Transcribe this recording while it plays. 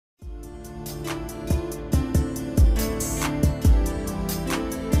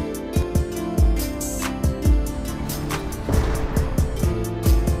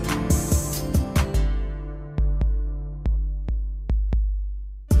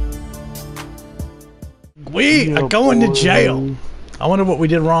We are going to jail. I wonder what we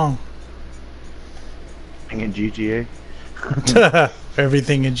did wrong. In GTA.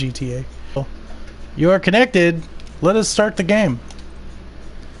 Everything in GTA. You are connected. Let us start the game.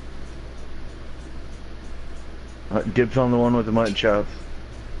 Dibs on the one with the mutton chops.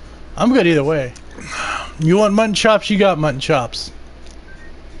 I'm good either way. You want mutton chops? You got mutton chops.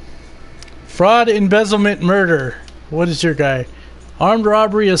 Fraud, embezzlement, murder. What is your guy? Armed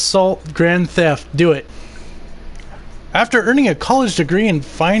robbery, assault, grand theft. Do it. After earning a college degree in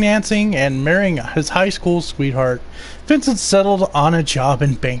financing and marrying his high school sweetheart, Vincent settled on a job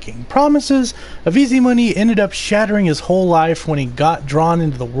in banking. Promises of easy money ended up shattering his whole life when he got drawn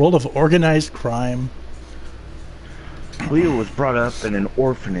into the world of organized crime. Leo was brought up in an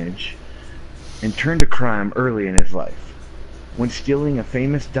orphanage and turned to crime early in his life. When stealing a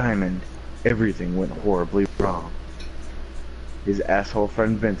famous diamond, everything went horribly wrong. His asshole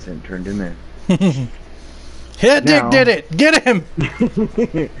friend Vincent turned him in. Hit Dick did it! Get him!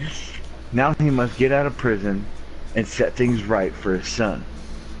 Now he must get out of prison and set things right for his son,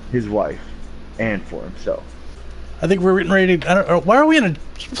 his wife, and for himself. I think we're getting ready to... why are we in a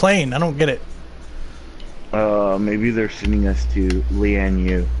plane? I don't get it. Maybe they're sending us to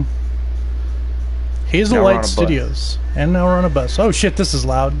Lian Hazel Light Studios. And now we're on a bus. Oh shit, this is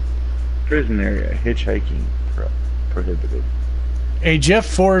loud. Prison area. Hitchhiking prohibited. A Jeff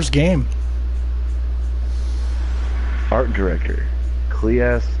Forrest game. Art director.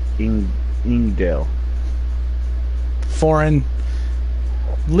 Cleas Ingdale. Foreign.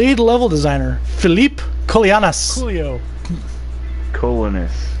 Lead level designer. Philippe Colianis. Coolio.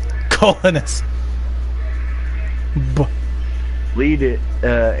 Colianis. Lead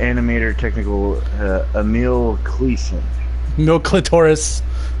animator technical Emil Cleason. No clitoris.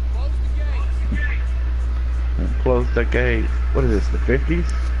 Close the gate. What is this, the 50s?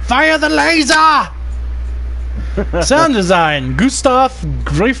 Fire the laser! Sound design, Gustav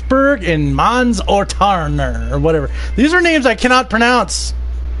Greifberg and Mans Ortarner, or whatever. These are names I cannot pronounce.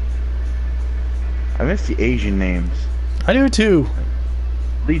 I miss the Asian names. I do too.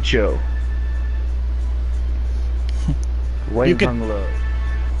 Licho. Wayne could... Hunglo.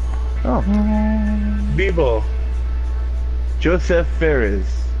 Oh. Bibo. Joseph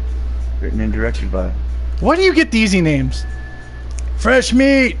Ferris. Written and directed by. Why do you get the easy names? Fresh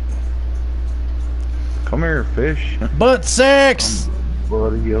meat. Come here, fish. Butt sex.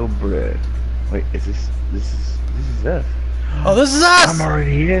 Butter your bread. Wait, is this is us? Oh, this is us. I'm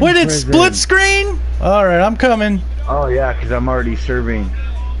already in. Wait, it's split screen. All right, I'm coming. Oh yeah, because I'm already serving.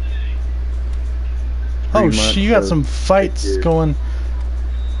 Oh shit, you got some fights going.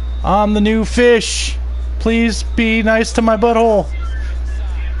 I'm the new fish. Please be nice to my butthole.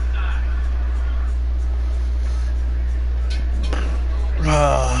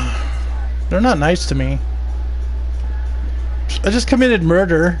 They're not nice to me. I just committed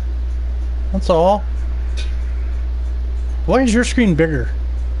murder. That's all. Why is your screen bigger?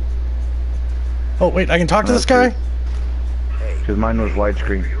 Oh wait, I can talk to this guy? Because mine was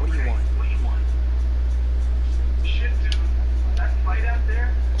widescreen.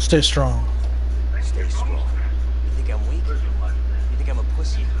 Stay strong. Stay strong. You think I'm weak? You think I'm a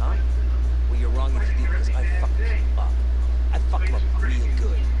pussy, huh? Well, you're wrong if you do, because I fucked him up. I fucked him up real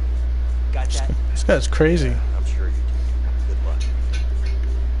good. Got that? This guy's crazy. Yeah, I'm sure you do. Good luck.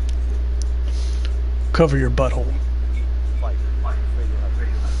 Cover your butthole. Fight. Oh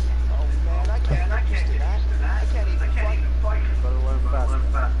man, I can't used to that. I can't even fight. Better learn fast.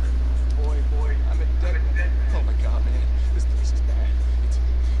 Boy, I'm in debt. Oh my god, man. This place is bad.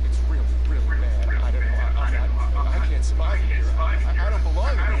 It's really bad. I don't know. I can't survive here. I don't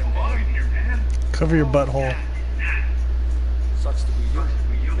belong here, man. Cover your butthole. Sucks to be you.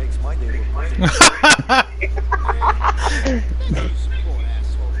 Makes my day look great.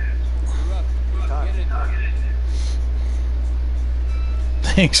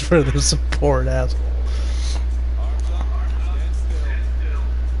 Thanks for the support, asshole.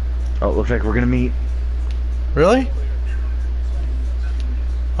 Oh, it looks like we're gonna meet. Really?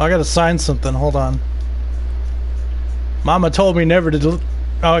 Oh, I gotta sign something. Hold on. Mama told me never to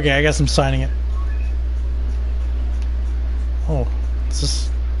oh, okay, I guess I'm signing it. Oh, is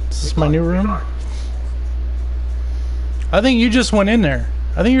this my new room? I think you just went in there.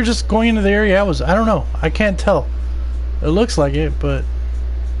 I think you're just going into the area I was. I don't know. I can't tell. It looks like it, but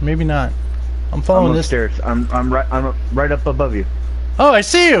maybe not. I'm following this. Upstairs. I'm right up above you. Oh, I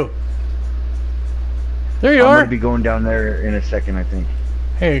see you. There you are. I'm gonna be going down there in a second, I think.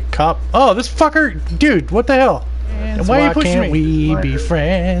 Hey, cop. Oh, this fucker, dude. What the hell? Why are you pushing me? Why can't we be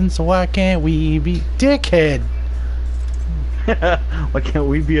friends? Why can't we be dickhead? Why can't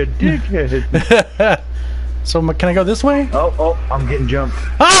we be a dickhead? So can I go this way? Oh, I'm getting jumped.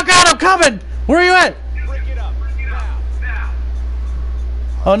 Oh God, I'm coming! Where are you at? Break it up. Now.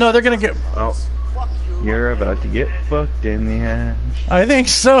 Oh no, they're gonna get. Oh, Fuck you. you're about to get fucked in the ass. I think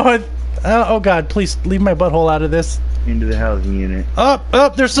so. Oh God, please leave my butthole out of this. Into the housing unit.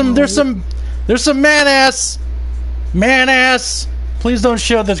 Up! There's some man ass. Please don't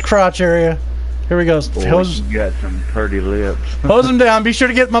show the crotch area. Here we go. Boy, Hose, you got some pretty lips. hose him down. Be sure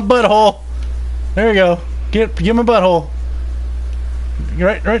to get my butthole. There you go. Get my butthole.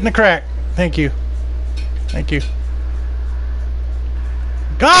 Right in the crack. Thank you.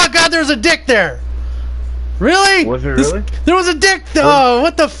 Oh God, there's a dick there. Really? Was there really? There was a dick. Oh,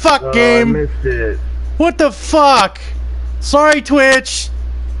 what the fuck, Oh, game? I missed it. What the fuck? Sorry, Twitch.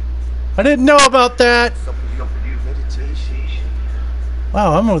 I didn't know about that. Meditation.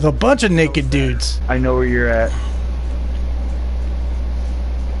 Wow, I'm with a bunch of naked dudes. I know where you're at.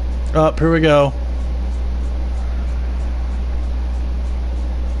 Up, here we go.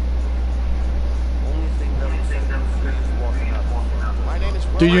 Only thing that was walking up. My name is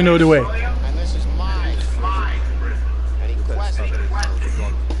Do you know the way? And this is my Any questions?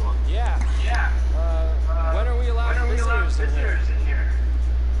 Yeah. When are we allowed visitors in here?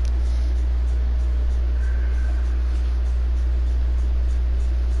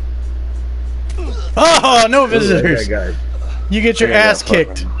 Oh, no I visitors. got You get your I got ass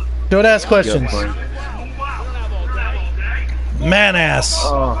kicked. Don't ask questions. Man ass.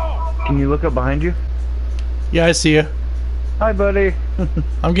 Oh, can you look up behind you? Yeah, I see you. Hi, buddy.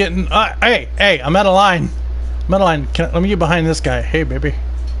 I'm getting. Hey, I'm out of line. Let me get behind this guy. Hey, baby.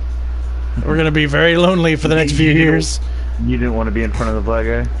 We're gonna be very lonely for the next few years. You didn't want to be in front of the black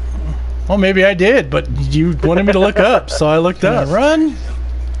guy? Well, maybe I did, but you wanted me to look up, so I looked up. Run!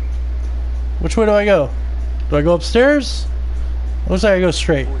 Which way do I go? Do I go upstairs? Looks like I go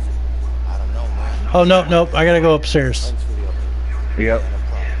straight. I don't know, man. Oh, no, I gotta go upstairs. Thanks for the update. Yep.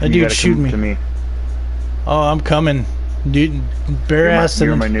 That You dude gotta shoot come me. to me. Oh, I'm coming. Dude, bare-assed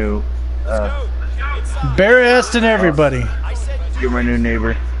You're my and new. bare-assed and everybody. I said You're my new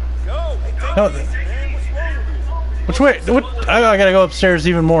neighbor. go. No, Man, what's wrong with you? which way? What? I gotta go upstairs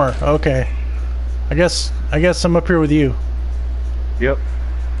even more. Okay. I guess I'm up here with you. Yep.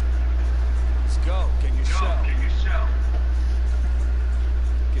 Let's go. Get your shell.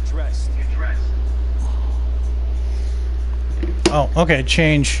 Get dressed. Oh, okay.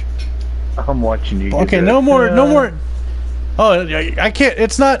 Change. I'm watching you. Okay, get no that. more. Oh, I can't.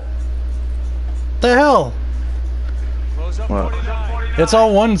 It's not. The hell? Close up What? 49. It's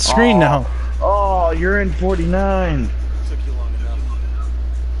all one screen now. Oh, you're in 49. Took you long enough.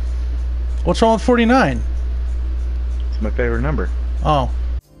 What's wrong with 49? It's my favorite number. Oh,